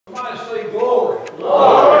Somebody say glory.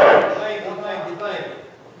 Glory. Thank you, thank you, thank you.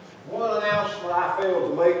 One announcement I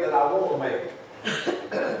failed to make that I want to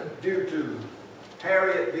make. Due to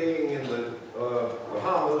Harriet being in the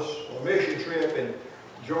Bahamas on a mission trip and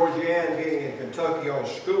Georgianne being in Kentucky on a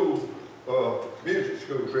school, music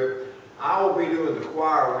school trip, I will be doing the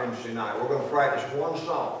choir Wednesday night. We're going to practice one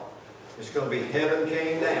song. It's going to be Heaven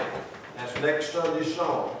Came Down. That's next Sunday's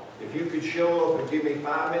song. If you could show up and give me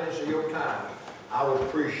 5 minutes of your time, I would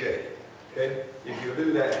appreciate it. Okay? If you'll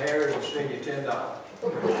do that, Harriet will send you $10.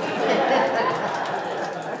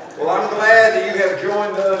 Well, I'm glad that you have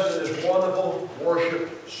joined us in this wonderful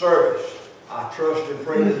worship service. I trust and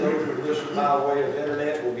pray that those who listen by way of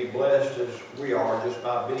internet will be blessed as we are just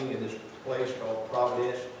by being in this place called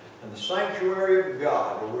Providence and the sanctuary of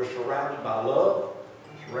God, where we're surrounded by love,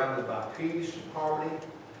 surrounded by peace and harmony,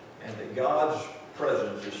 and that God's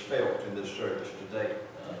presence is felt in this service today.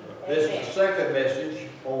 This is the second message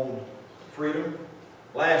on freedom.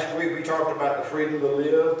 Last week we talked about the freedom to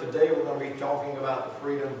live. Today we're going to be talking about the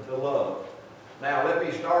freedom to love. Now let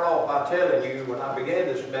me start off by telling you, when I began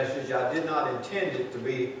this message, I did not intend it to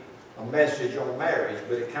be a message on marriage,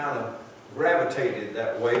 but it kind of gravitated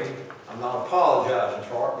that way. I'm not apologizing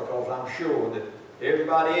for it because I'm sure that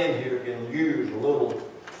everybody in here can use a little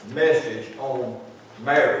message on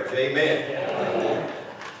marriage. Amen. Yeah.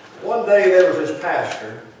 One day there was this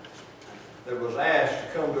pastor that was asked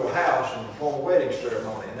to come to a house and perform a wedding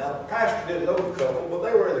ceremony. Now, the pastor didn't know the couple, but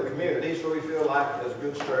they were in the community, so he felt like it was a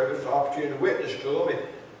good service, an opportunity to witness to them, and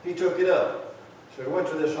he took it up. So he went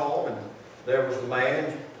to this home, and there was the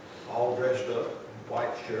man, all dressed up,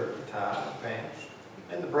 white shirt, and tie, and pants,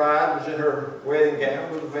 and the bride was in her wedding gown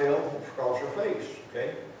with a veil across her face,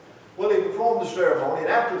 okay? Well, he performed the ceremony, and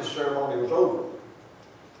after the ceremony was over,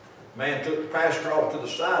 the man took the pastor off to the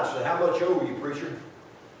side and said, "How much owe you, preacher?"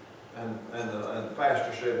 And the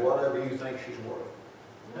pastor said, "Whatever you think she's worth."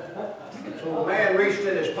 So the man reached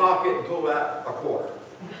in his pocket and pulled out a quarter.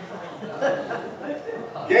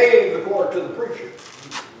 Gave the quarter to the preacher.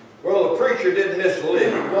 Well, the preacher didn't miss a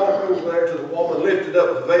lick. He walked over there to the woman, lifted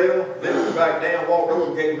up the veil, lifted it back down, walked over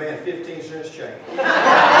and gave the man 15 cents change.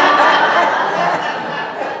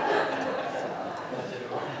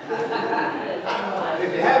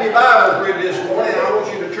 If you have your Bibles with you this morning, I want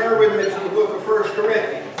you to turn with me to the book of 1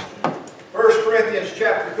 Corinthians. 1 Corinthians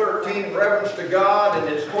chapter 13, in reverence to God and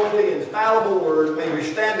His holy, infallible word. May we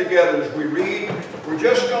stand together as we read. We're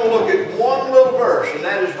just going to look at one little verse, and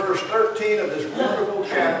that is verse 13 of this wonderful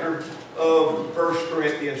chapter of 1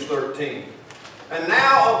 Corinthians 13. "And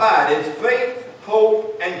now abideth faith,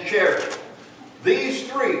 hope, and charity. These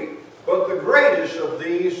three, but the greatest of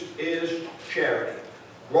these is charity."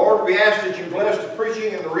 Lord, we ask that you bless the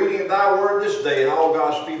preaching and the reading of thy word this day, and all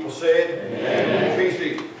God's people said, Amen. Be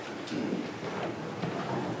seated.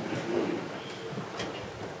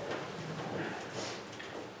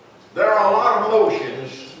 There are a lot of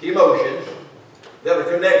emotions that are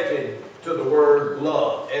connected to the word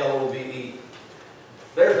love, L-O-V-E.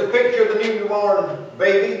 There's the picture of the newborn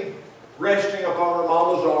baby resting upon her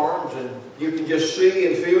mama's arms, and you can just see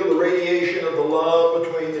and feel the radiation of the love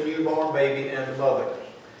between the newborn baby and the mother.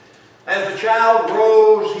 As the child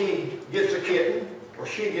grows, he gets a kitten, or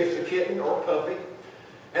she gets a kitten or a puppy,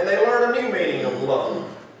 and they learn a new meaning of love.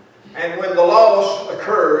 And when the loss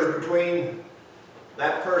occurs between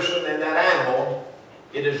that person and that animal,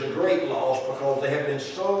 it is a great loss because they have been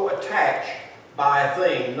so attached by a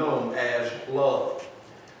thing known as love.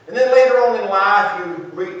 And then later on in life,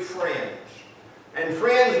 you meet friends. And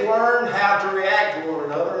friends learn how to react to one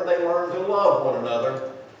another, and they learn to love one another.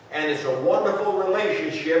 And it's a wonderful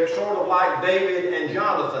relationship, sort of like David and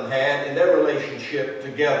Jonathan had in their relationship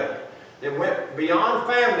together. It went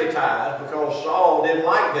beyond family ties because Saul didn't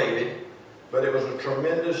like David, but it was a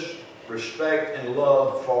tremendous respect and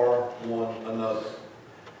love for one another.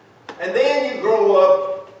 And then you grow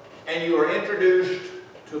up and you are introduced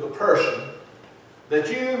to the person that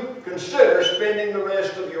you consider spending the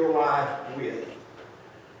rest of your life with.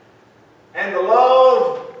 And the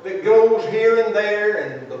love that goes here and there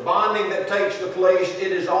and the bonding that takes the place,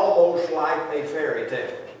 it is almost like a fairy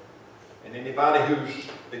tale. And anybody who's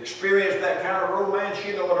experienced that kind of romance,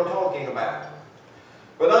 you know what I'm talking about.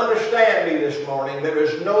 But understand me this morning, there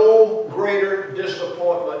is no greater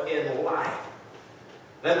disappointment in life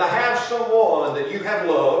than to have someone that you have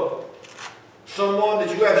loved, someone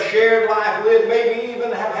that you have shared life with, maybe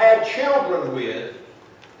even have had children with,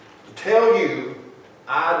 to tell you,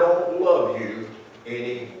 "I don't love you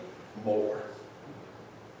anymore."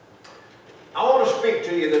 I want to speak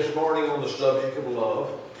to you this morning on the subject of love.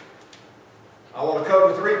 I want to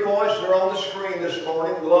cover 3 points that are on the screen this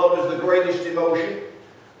morning. Love is the greatest emotion.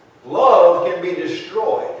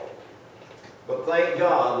 thank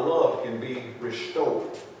God, love can be restored.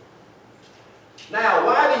 Now,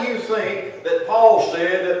 why do you think that Paul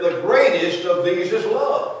said that the greatest of these is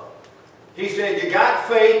love? He said, you got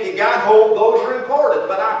faith, you got hope, those are important.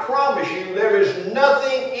 But I promise you, there is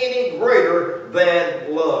nothing any greater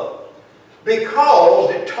than love. Because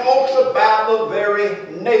it talks about the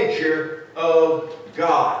very nature of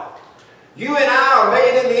God. You and I are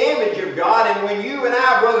made in the image of God, and when you and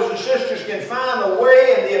I, brothers and sisters, can find the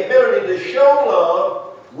way and the ability to show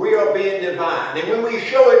love, we are being divine. And when we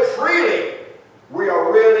show it freely, we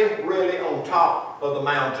are really, really on top of the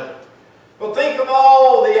mountain. But think of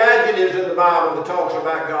all the adjectives in the Bible that talks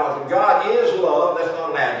about God. God is love, that's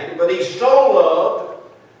not an adjective, but He's so loved,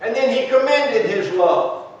 and then He commended His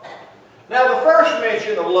love. Now the first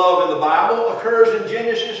mention of love in the Bible occurs in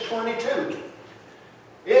Genesis 22.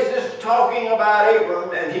 It's just talking about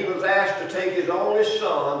Abram, and he was asked to take his only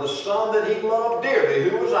son, the son that he loved dearly,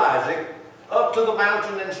 who was Isaac, up to the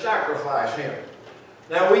mountain and sacrifice him.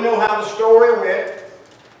 Now we know how the story went.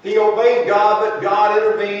 He obeyed God, but God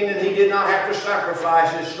intervened and he did not have to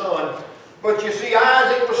sacrifice his son. But you see,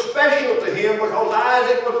 Isaac was special to him because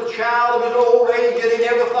Isaac was the child of his old age that he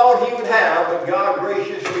never thought he would have, but God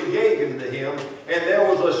graciously gave him to him, and there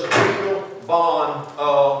was a special bond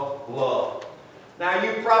of love. Now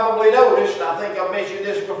you probably noticed, I think I mentioned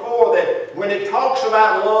this before, that when it talks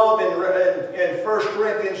about love in 1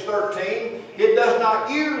 Corinthians 13, it does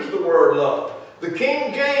not use the word love. The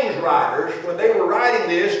King James writers, when they were writing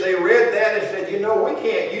this, they read that and said, you know, we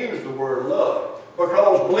can't use the word love.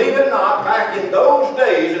 Because, believe it or not, back in those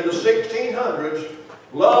days, in the 1600s,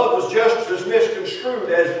 love was just as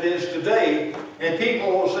misconstrued as it is today. And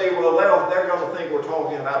people will say, well, they're going to think we're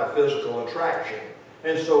talking about a physical attraction.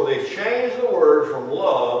 And so they changed the word from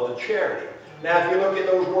love to charity. Now, if you look at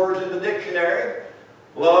those words in the dictionary,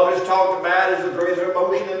 love is talked about as the greatest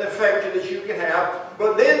emotion and affection that you can have.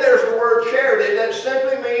 But then there's the word charity that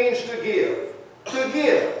simply means to give. To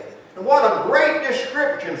give. And what a great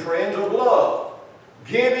description, friends, of love.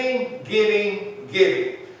 Giving, giving,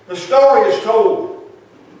 giving. The story is told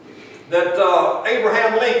that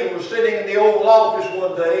Abraham Lincoln was sitting in the Oval Office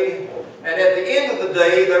one day, and at the end of the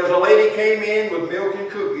day, there was a lady came in with milk and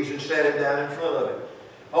cookies and sat him down in front of him.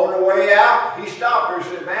 On the way out, he stopped her and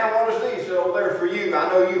said, "Ma'am, what is these? He said, "Oh, they're for you. I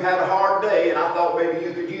know you had a hard day, and I thought maybe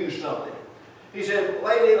you could use something." He said,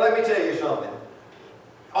 "Lady, let me tell you something.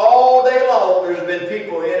 All day long, there's been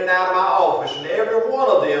people in and out of my office, and every one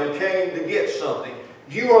of them came to get something.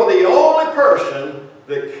 You are the only person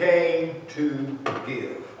that came to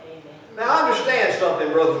give." Amen. Now, understand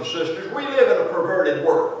something, brothers and sisters. We live in a perverted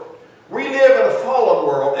world. We live in a fallen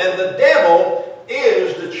world, and the devil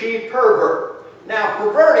is the chief pervert. Now,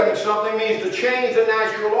 perverting something means to change the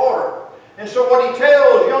natural order. And so what he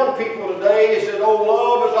tells young people today is that, oh,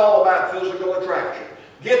 love is all about physical attraction.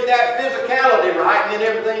 Get that physicality right, and then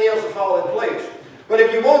everything else will fall in place. But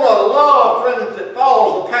if you want a love, friends, that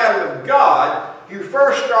follows the pattern of God, you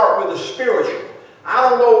first start with the spiritual. I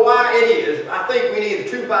don't know why it is. I think we need a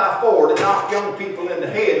 2x4 to knock young people in the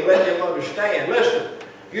head and let them understand. Listen.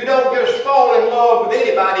 You don't just fall in love with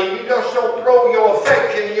anybody. You just don't throw your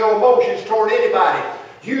affection and your emotions toward anybody.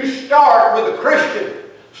 You start with a Christian.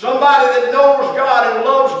 Somebody that knows God and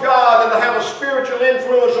loves God and will have a spiritual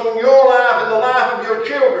influence on your life and the life of your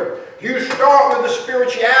children. You start with the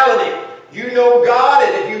spirituality. You know God,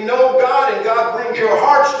 and if you know God and God brings your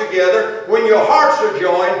hearts together, when your hearts are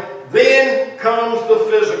joined, then comes the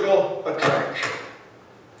physical attraction.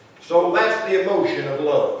 So that's the emotion of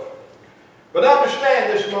love. But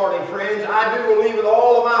understand this morning, friends, I do believe with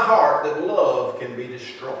all of my heart that love can be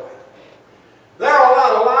destroyed. There are a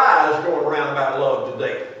lot of lies going around about love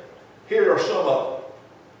today. Here are some of them.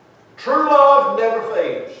 True love never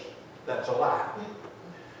fades. That's a lie.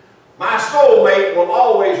 My soulmate will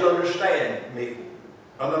always understand me.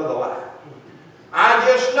 Another lie. I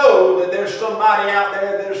just know that there's somebody out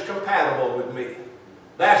there that is compatible with me.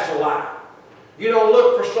 That's a lie. You don't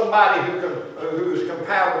look for somebody who is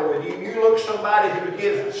compatible with you. You look for somebody who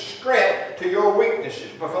gives strength to your weaknesses,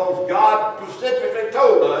 because God specifically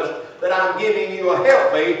told us that I'm giving you a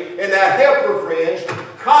helpmate, and that helper, friends,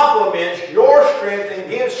 complements your strength and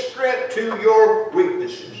gives strength to your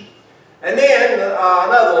weaknesses. And then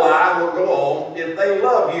another lie will go on. If they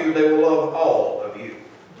love you, they will love all of you.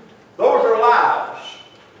 Those are lies.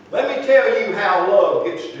 Let me tell you how love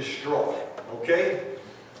gets destroyed, okay?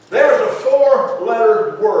 There's a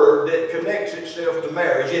four-letter word that connects itself to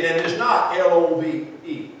marriage, and it is not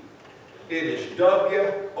L-O-V-E. It is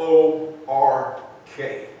W-O-R-K.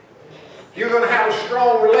 If you're going to have a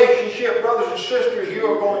strong relationship, brothers and sisters, you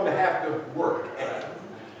are going to have to work at it.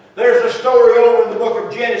 There's a story over in the book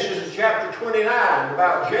of Genesis in chapter 29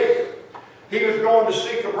 about Jacob. He was going to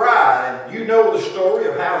seek a bride, and you know the story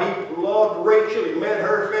of how he loved Rachel. He met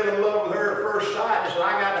her, fell in love with her at first sight, and said,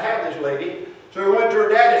 I got to have this lady. So he went to her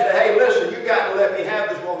dad and said, hey, listen, you got to let me have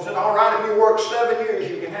this woman. He said, all right, if you work 7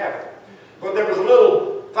 years, you can have her. But there was a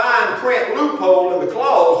little fine print loophole in the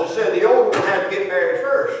clause that said the older one had to get married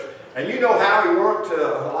first. And you know how he worked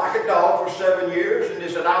like a dog for 7 years, and he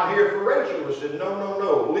said, I'm here for Rachel. He said, no, no,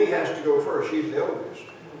 no, Lee has to go first. She's the oldest.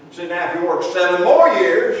 He said, now if you work 7 more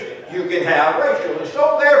years, you can have Rachel. And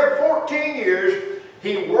so there for 14 years,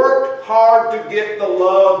 he worked hard to get the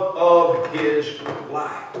love of his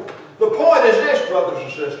life. The point is this, brothers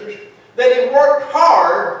and sisters, that he worked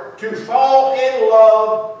hard to fall in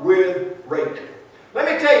love with Rachel. Let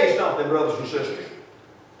me tell you something, brothers and sisters.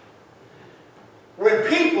 When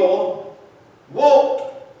people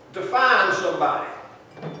want to find somebody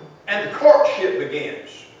and the courtship begins,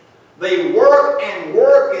 they work and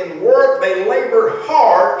work and work. They labor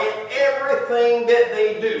hard in everything that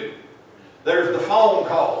they do. There's the phone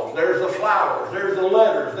calls, there's the flowers, there's the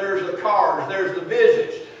letters, there's the cards, there's the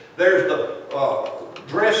visits, there's the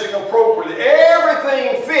dressing appropriately.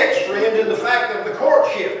 Everything fits, friends, in the fact of the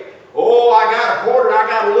courtship. Oh, I got to court it, I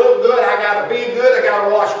got to look good, I got to be good, I got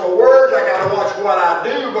to watch my words, I got to watch what I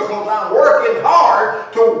do, because I'm working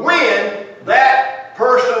hard to win that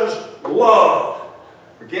person's love.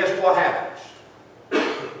 But guess what happens?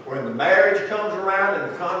 When the marriage comes around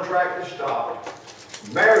and the contract is stopped,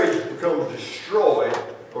 marriage becomes destroyed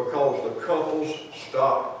because the couples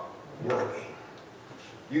stop working.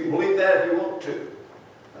 You can believe that if you want to.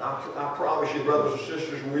 And I promise you, brothers and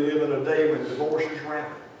sisters, we live in a day when divorce is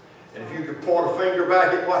rampant. And if you could point a finger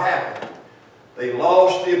back at what happened, they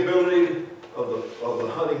lost the ability of the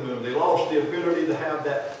honeymoon. They lost the ability to have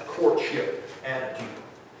that courtship attitude.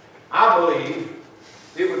 I believe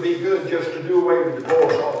it would be good just to do away with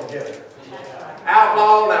divorce altogether.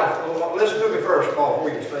 Outlaw, now listen to me first, Paul,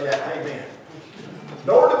 before you say that. Amen.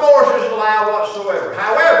 No divorce is allowed whatsoever.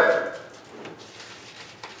 However,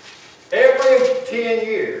 every 10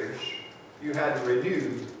 years, you had to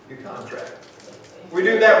renew your contract. We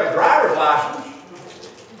do that with driver's license.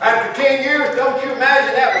 After 10 years, don't you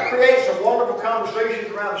imagine that would create some wonderful conversations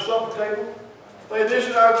around the supper table? Say, this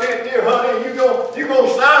is our 10th year, honey, and you gonna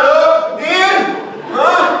sign up again?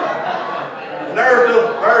 Huh? And there's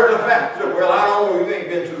the fact. Well, I don't know, you ain't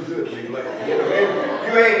been too good to me lately.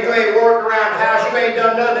 You ain't worked around the house, you ain't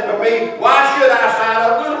done nothing for me. Why should I sign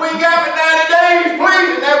up? Well, we got me 90 days, please,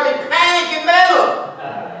 and there'll be panic and meddle.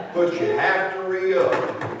 But you have to re-up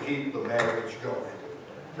to keep the marriage going.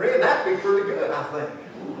 Friend, that'd be pretty good, I think.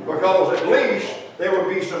 Because at least there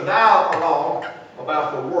would be some dialogue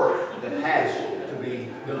about the work that has to be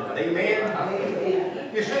done. Amen?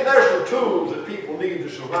 Amen. You see, there's some tools that people need to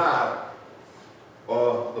survive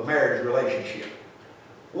the marriage relationship.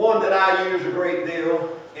 One that I use a great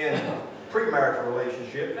deal in premarital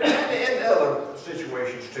relationships and in other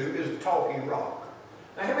situations too is the talking rock.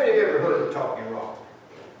 Now, how many of you ever heard of the talking rock?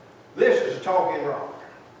 This is a talking rock.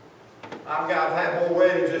 I've had more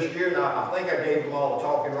weddings this year, and I think I gave them all a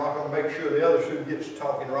talking rock. I'm going to make sure the other student gets a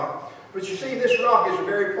talking rock. But you see, this rock is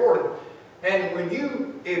very important. And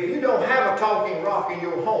if you don't have a talking rock in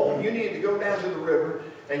your home, you need to go down to the river,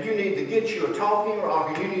 and you need to get you a talking rock,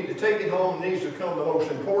 and you need to take it home. It needs to become the most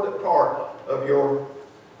important part of your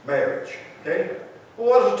marriage. Okay? Well,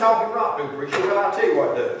 what does a talking rock do, preacher? Well, I'll tell you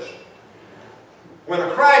what it does. When a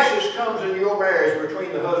crisis comes in your marriage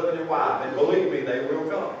between the husband and wife, and believe me, they will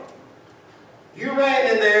come. You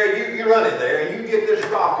ran in there, you run in there, and you get this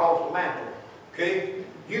rock off the mantle. Okay?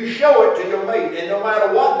 You show it to your mate, and no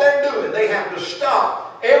matter what they're doing, they have to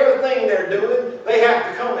stop everything they're doing. They have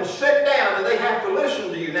to come and sit down, and they have to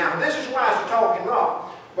listen to you. Now, this is why it's a talking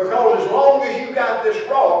rock. Because as long as you got this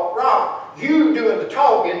rock, you doing the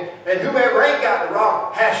talking, and whoever ain't got the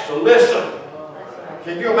rock has to listen.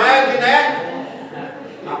 Can you imagine that?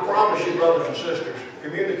 I promise you, brothers and sisters,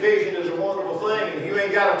 communication is a wonderful thing, and if you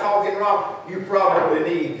ain't got a talking rock, you probably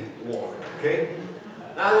need one. Okay?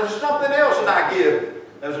 Now, there's something else that I give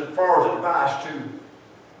as far as advice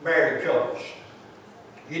to married couples.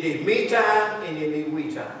 You need me time and you need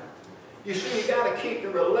we time. You see, you got to keep the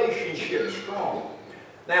relationship strong.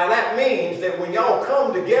 Now, that means that when y'all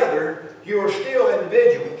come together, you are still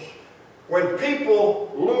individuals. When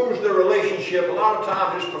people lose their relationship, a lot of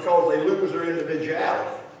times it's because they lose their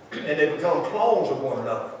individuality and they become clones of one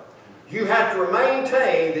another. You have to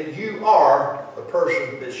maintain that you are the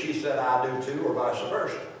person that she said I do to, or vice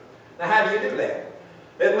versa. Now, how do you do that?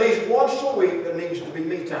 At least once a week there needs to be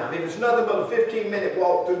me time. If it's nothing but a 15-minute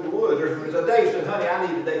walk through the woods, there's a day that said, honey, I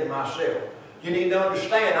need a day to myself. You need to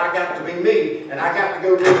understand, I got to be me, and I got to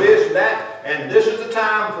go do this and that, and this is the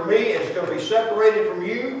time for me, and it's going to be separated from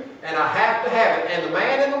you, and I have to have it. And the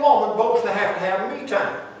man and the woman both have to have me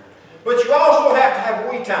time. But you also have to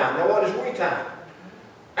have we time. Now what is we time?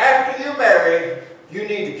 After you're married, you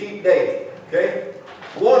need to keep dating, okay?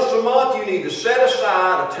 Once a month, you need to set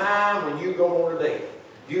aside a time when you go on a date.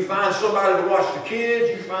 You find somebody to watch the kids,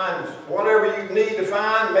 you find whatever you need to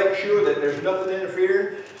find, make sure that there's nothing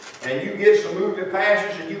interfering, and you get some movie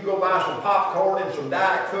passes and you go buy some popcorn and some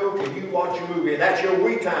Diet Coke and you watch a movie, and that's your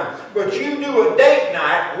we time. But you do a date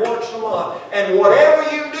night once a month, and whatever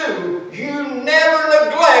you do, you never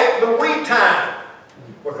neglect the we time,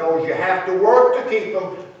 because you have to work to keep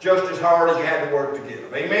them just as hard as you had to work to get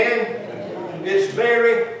them. Amen? It's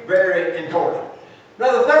very, very important.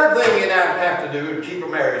 Now the third thing you have to do to keep a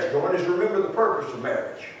marriage going is remember the purpose of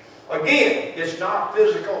marriage. Again, it's not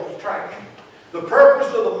physical attraction. The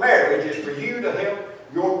purpose of the marriage is for you to help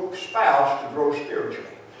your spouse to grow spiritually.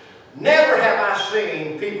 Never have I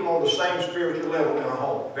seen people on the same spiritual level in a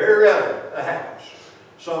home. Very rarely that happens.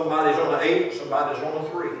 Somebody's on an 8, somebody's on a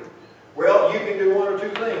 3. Well, you can do one or two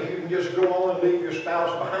things. You can just go on and leave your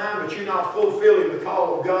spouse behind, but you're not fulfilling the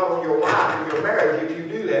call of God on your life and your marriage if you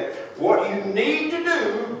do that. What you need to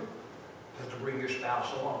do is to bring your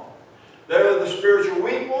spouse along. They're the spiritual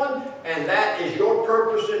weak one, and that is your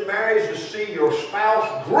purpose in marriage, to see your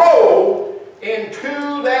spouse grow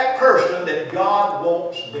into that person that God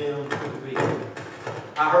wants them to be.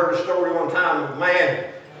 I heard a story one time of a man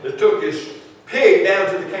that took his pig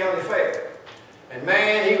down to the county fair. And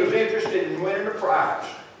man, he was interested in winning a prize.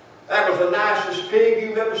 That was the nicest pig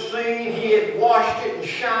you've ever seen. He had washed it and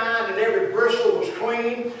shined, and every bristle was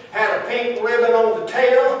clean, had a pink ribbon on the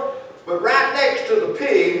tail. But right next to the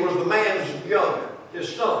pig was the man's younger,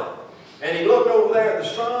 his son. And he looked over there at the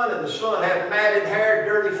son, and the son had matted hair,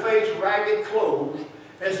 dirty face, ragged clothes.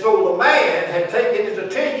 And so the man had taken his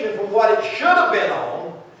attention from what it should have been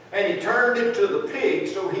on, and he turned it to the pig,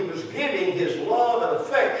 so he was giving his love and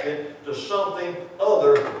affection to something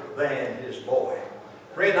other than his boy.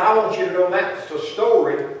 Friend, I want you to know that's a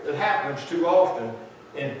story that happens too often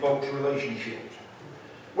in folks' relationships.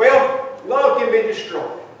 Well, love can be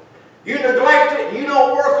destroyed. You neglect it, and you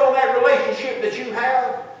don't work on that relationship that you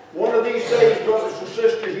have, one of these days, brothers and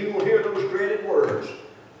sisters, you will hear those dreaded words,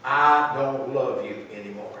 I don't love you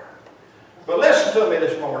anymore. But listen to me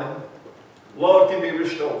this morning. Love can be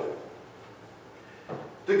restored.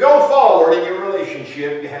 To go forward in your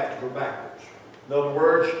relationship, you have to go backwards. In other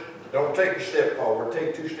words, don't take a step forward,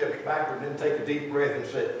 take 2 steps backward, then take a deep breath and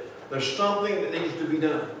say, there's something that needs to be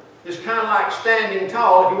done. It's kind of like standing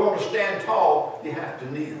tall. If you want to stand tall, you have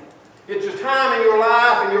to kneel. It's a time in your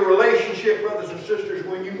life and your relationship, brothers and sisters,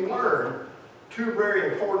 when you learn 2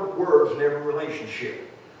 very important words in every relationship.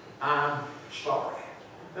 I'm sorry.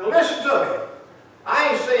 Now listen to me. I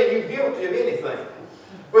ain't saying you're guilty of anything.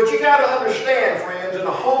 But you got to understand, friends, in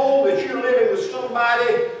a home that you're living with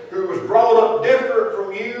somebody who was brought up different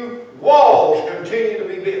from you, walls continue to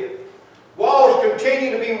be built. Walls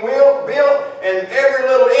continue to be built, and every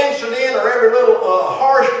little incident or every little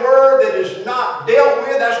harsh word that is not dealt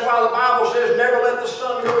with, that's why the Bible says never let the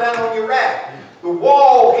sun go down on your wrath. The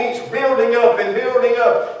wall keeps building up and building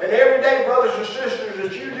up. And every day, brothers and sisters,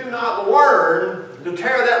 that you do not learn to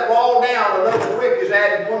tear that wall down, another brick is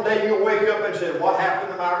added. One day you'll wake up and say, what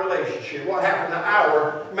happened to my relationship? What happened to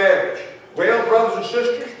our marriage? Well, brothers and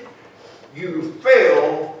sisters, you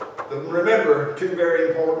fail to remember 2 very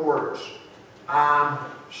important words. I'm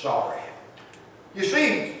sorry. You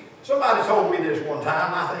see, somebody told me this one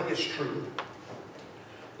time, I think it's true.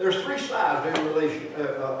 There's 3 sides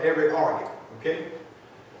to every argument, okay?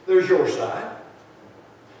 There's your side,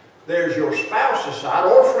 there's your spouse's side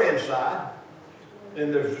or friend's side,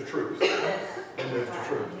 and there's the truth. And there's the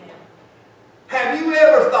truth. Have you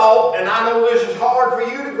ever thought, and I know this is hard for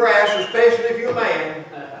you to grasp, especially if you're a man,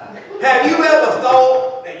 have you ever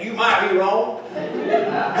thought that you might be wrong?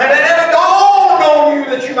 Had it ever dawned on you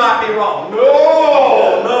that you might be wrong?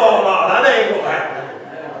 No, that ain't going to happen.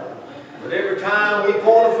 But every time we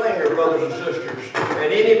point a finger, brothers and sisters,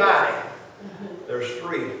 at anybody, there's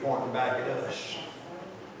 3 pointing back at us.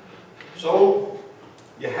 So,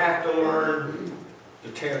 you have to learn to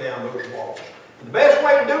tear down those walls. And the best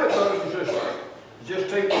way to do it, brothers and sisters, is just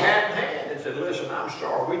take your hat in hand and say, listen, I'm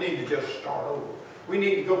sorry. We need to just start over. We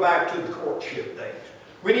need to go back to the courtship days.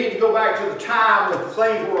 We need to go back to the time when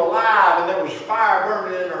things were alive and there was fire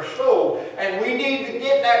burning in our soul. And we need to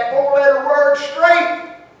get that 4-letter word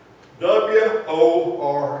straight.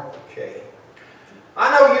 W-O-R-K.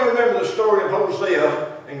 I know you remember the story of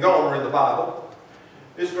Hosea and Gomer in the Bible.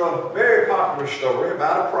 It's a very popular story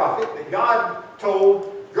about a prophet that God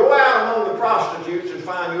told, go out among the prostitutes and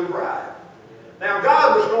find your bride. Now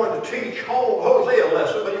God was going to teach Hosea a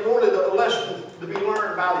lesson, but he wanted a lesson to be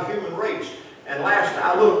learned by the human race. And last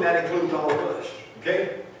I looked, that includes all of us.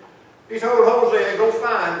 Okay? He told Hosea, go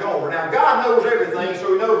find Gomer. Now God knows everything,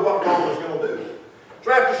 so he knows what Gomer's going to do.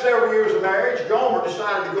 So after several years of marriage, Gomer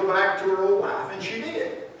decided to go back to her old life, and she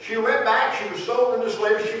did. She went back, she was sold into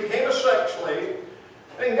slavery, she became a sex slave.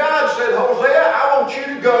 And God said, Hosea, I want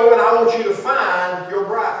you to go and I want you to find your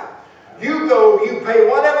bride. You go, you pay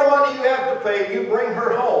whatever money you have to pay, you bring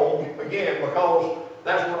her home again, because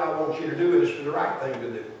that's what I want you to do, and it's the right thing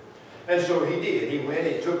to do. And so he did. He went,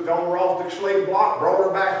 he took Gomer off the slave block, brought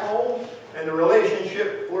her back home, and the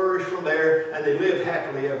relationship flourished from there, and they lived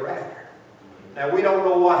happily ever after. Now, we don't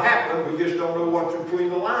know what happened, we just don't know what's between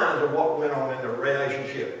the lines of what went on in the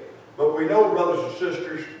relationship. But we know, brothers and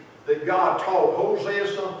sisters, that God taught Hosea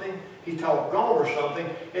something, he taught Gomer something,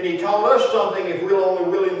 and he taught us something if we'll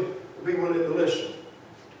only be willing to listen.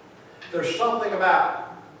 There's something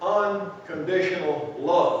about unconditional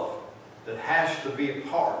love that has to be a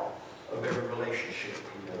part of every relationship.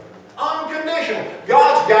 Unconditional.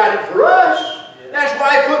 God's got it for us. That's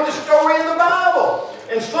why he put the story in the Bible.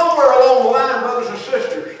 And somewhere along the line, brothers and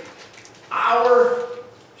sisters, our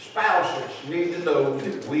spouses need to know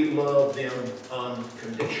that we love them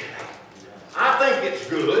unconditionally. I think it's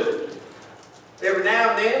good every now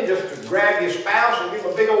and then just to grab your spouse and give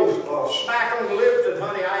them a big old smack on the lips and,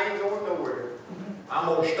 honey, I ain't going nowhere. I'm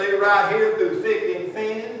going to stay right here through thick and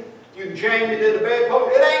thin. You can chain me to the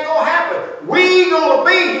bedpost. It ain't going to happen. We going to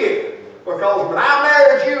be here. Because when I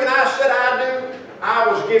married you and I said I do, I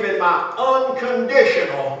was giving my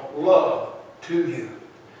unconditional love to you.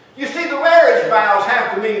 You see, the marriage vows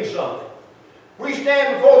have to mean something. We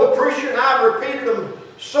stand before the preacher, and I've repeated them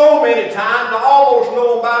so many times, I almost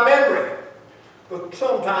know them by memory. But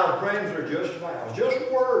sometimes, friends, they're just vows,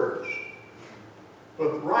 just words.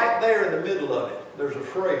 But right there in the middle of it, there's a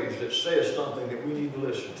phrase that says something that we need to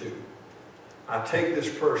listen to. I take this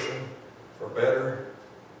person for better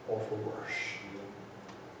or for worse.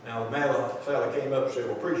 Now, the fella came up and said,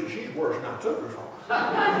 well, preacher, she's worse than I took her for.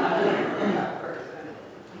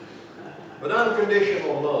 But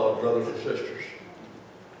unconditional love, brothers and sisters,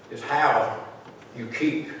 is how you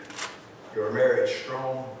keep your marriage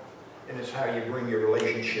strong, and it's how you bring your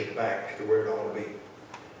relationship back to where it ought to be.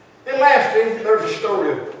 And lastly, there's a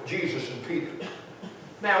story of Jesus and Peter.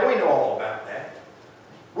 Now, we know all about that.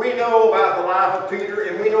 We know about the life of Peter,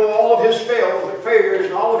 and we know all of his failures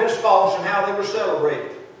and all of his faults and how they were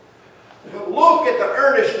celebrated. But look at the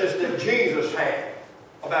earnestness that Jesus had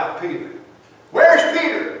about Peter. Where's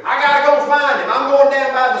Peter? I got to go find him. I'm going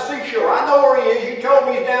down by the seashore. I know where he is. You told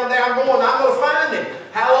me he's down there. I'm going to find him.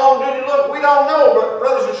 How long did he look? We don't know. But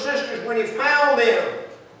brothers and sisters, when he found them,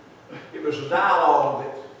 it was a dialogue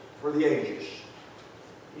for the ages.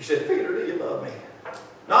 He said, Peter, do you love me?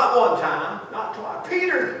 Not one time, not twice.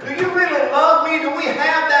 Peter, do you really love me? Do we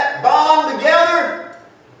have that bond together?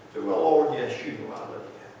 I said, well, Lord, yes, you know I love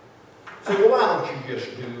you. I said, well, why don't you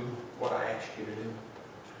just do what I asked you to do?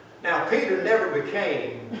 Now, Peter never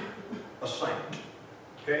became a saint.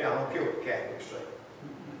 Okay, I don't care what Catholics say.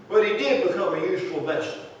 But he did become a useful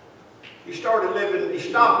vessel. He stopped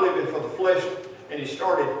living for the flesh, and he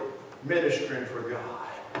started ministering for God.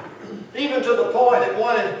 Even to the point that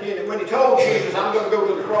when he told Jesus, I'm going to go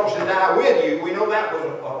to the cross and die with you, we know that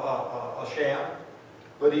was a sham.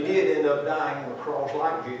 But he did end up dying on the cross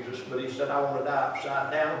like Jesus, but he said, I want to die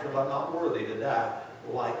upside down because I'm not worthy to die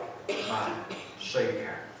like my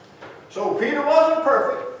Savior. So Peter wasn't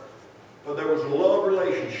perfect, but there was a love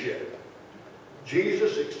relationship.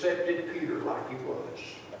 Jesus accepted Peter like he was.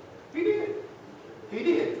 He did. He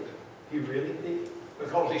did. He really did.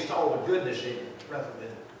 Because he saw the goodness in it rather than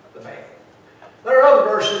the bad. There are other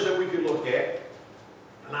verses that we could look at,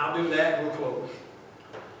 and I'll do that and we'll close.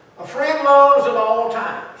 A friend loves at all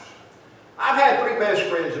times. I've had 3 best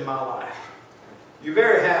friends in my life. You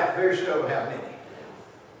very seldom have many.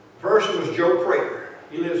 First was Joe Prater.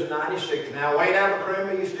 He lives at 96. Now Wayne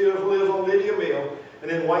Abercrombie, he still lives on Lydia Mill.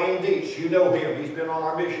 And then Wayne Dietz, you know him. He's been on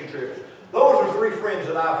our mission trips. Those are 3 friends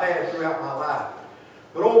that I've had throughout my life.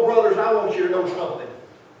 But old brothers, I want you to know something.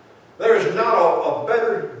 There is not a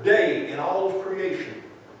better day in all of creation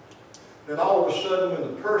than all of a sudden when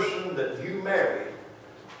the person that you married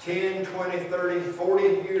 10, 20, 30, 40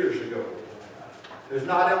 years ago is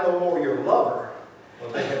not no more your lover,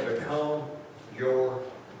 but they have become your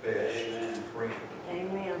best friend.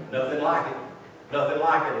 Amen. Nothing like it. Nothing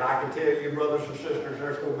like it. And I can tell you, brothers and sisters,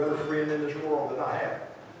 there's no better friend in this world that I have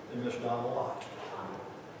than Miss Dr. Lott.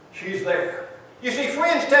 She's there. You see,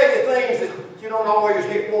 friends tell you things that you don't always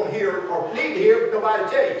want to hear or need to hear, but nobody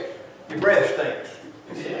tell you. Your breath stinks.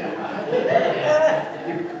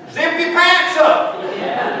 Zip your pants up.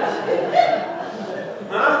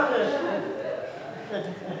 Huh?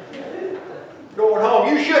 Going home.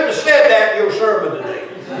 You shouldn't have said that in your sermon today.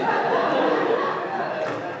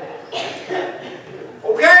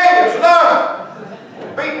 Okay, that's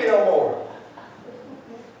enough. Beat me no more.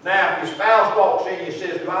 Now, if your spouse walks in and you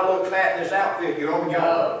says, "Do I look fat in this outfit?" You're on your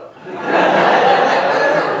own.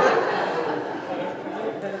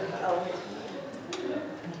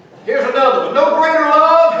 Here's another one. No greater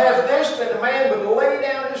love has this than a man would lay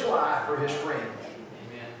down his life for his friends.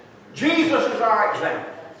 Amen. Jesus is our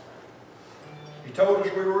example. He told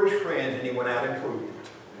us we were his friends, and he went out and proved it.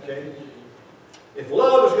 Okay? If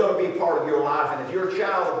love is going to be part of your life, and if you're a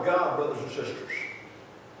child of God, brothers and sisters,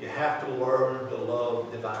 you have to learn to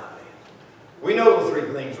love divinely. We know the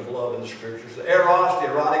three things of love in the Scriptures. The eros,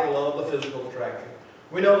 the erotic love, the physical attraction.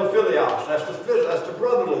 We know the philios, that's the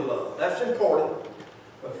brotherly love. That's important.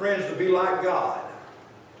 But friends, to be like God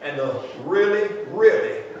and to really,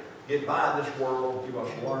 really get by in this world, you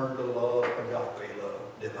must learn to love agape love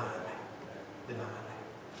divinely. Divinely.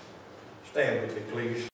 Stand with me, please.